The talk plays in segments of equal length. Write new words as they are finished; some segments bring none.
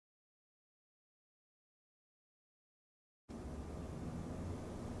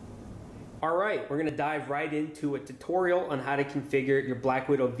All right, we're gonna dive right into a tutorial on how to configure your Black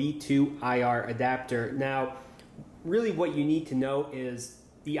Widow V2 IR adapter. Now, really what you need to know is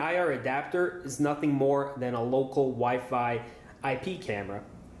the IR adapter is nothing more than a local Wi-Fi IP camera.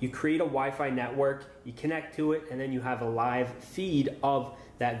 You create a Wi-Fi network, you connect to it, and then you have a live feed of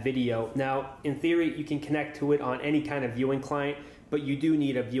that video. Now, in theory, you can connect to it on any kind of viewing client, but you do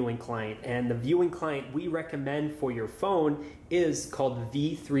need a viewing client. And the viewing client we recommend for your phone is called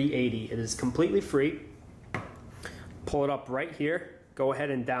V380. It is completely free. Pull it up right here. Go ahead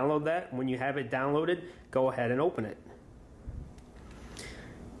and download that. When you have it downloaded, go ahead and open it.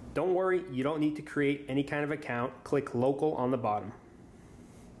 Don't worry, you don't need to create any kind of account. Click local on the bottom.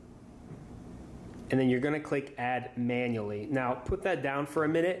 And then you're gonna click add manually. Now put that down for a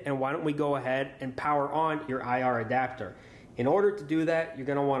minute, and why don't we go ahead and power on your IR adapter. In order to do that, you're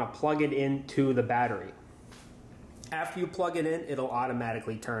gonna wanna plug it into the battery. After you plug it in, it'll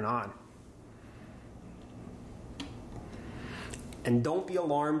automatically turn on. And don't be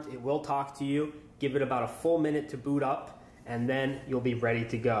alarmed, it will talk to you. Give it about a full minute to boot up, and then you'll be ready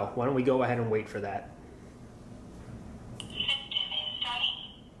to go. Why don't we go ahead and wait for that.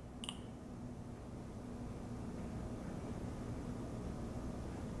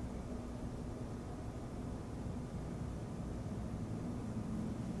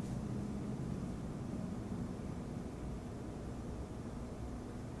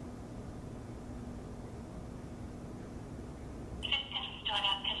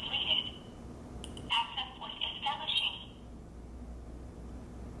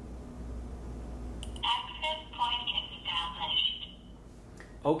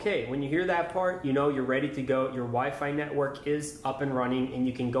 Okay, when you hear that part, you know you're ready to go. Your Wi-Fi network is up and running, and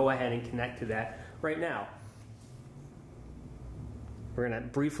you can go ahead and connect to that right now. We're gonna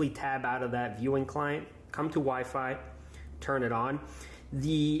briefly tab out of that viewing client, come to Wi-Fi, turn it on.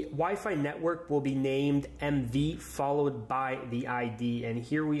 The Wi-Fi network will be named MV followed by the ID, and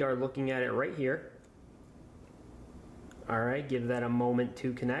here we are looking at it right here. All right, give that a moment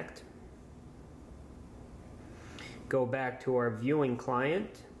to connect. Go back to our viewing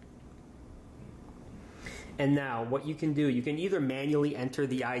client. And now what you can do, you can either manually enter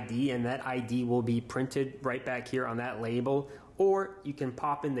the ID, and that ID will be printed right back here on that label, or you can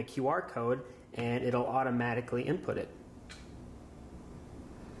pop in the QR code and it'll automatically input it.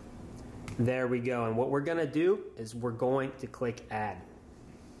 There we go. And what we're gonna do is we're going to click add.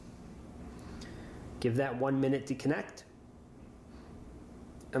 Give that 1 minute to connect,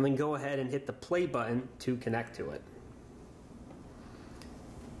 and then go ahead and hit the play button to connect to it.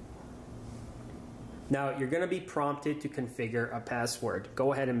 Now you're going to be prompted to configure a password.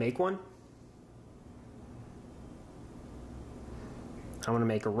 Go ahead and make one. I'm going to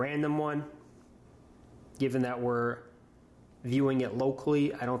make a random one. Given that we're viewing it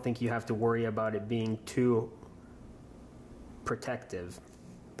locally, I don't think you have to worry about it being too protective.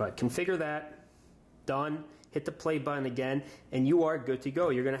 But configure that. Done. Hit the play button again, and you are good to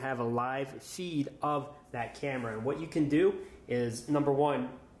go. You're going to have a live feed of that camera. And what you can do is, number one,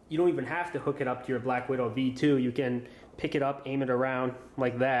 you don't even have to hook it up to your Black Widow V2. You can pick it up, aim it around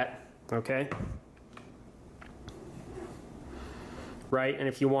like that, okay? Right, and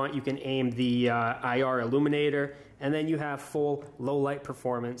if you want, you can aim the IR illuminator, and then you have full low light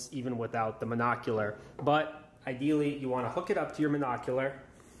performance even without the monocular. But ideally, you want to hook it up to your monocular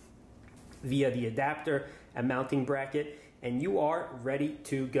via the adapter and mounting bracket, and you are ready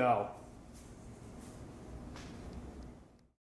to go.